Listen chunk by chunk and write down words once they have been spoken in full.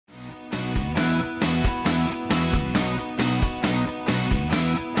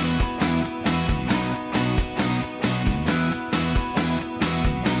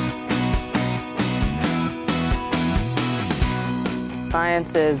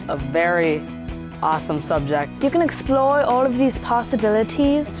Science is a very awesome subject. You can explore all of these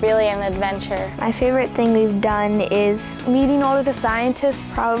possibilities. It's really an adventure. My favorite thing we've done is Meeting all of the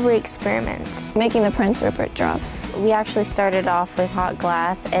scientists. probably experiments. Making the Prince Rupert drops. We actually started off with hot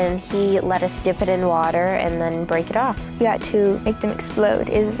glass, and he let us dip it in water and then break it off. We got to make them explode.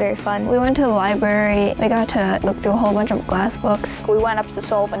 It was very fun. We went to the library. We got to look through a whole bunch of glass books. We went up to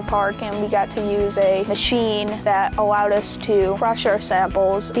Sullivan Park and we got to use a machine that allowed us to crush our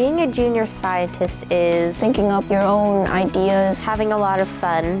samples. Being a junior scientist is Thinking up your own ideas. having a lot of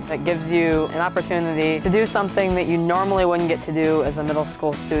fun. It gives you an opportunity to do something that you normally wouldn't get to do as a middle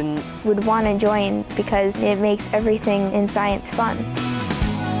school student. Would want to join because it makes everything in science fun.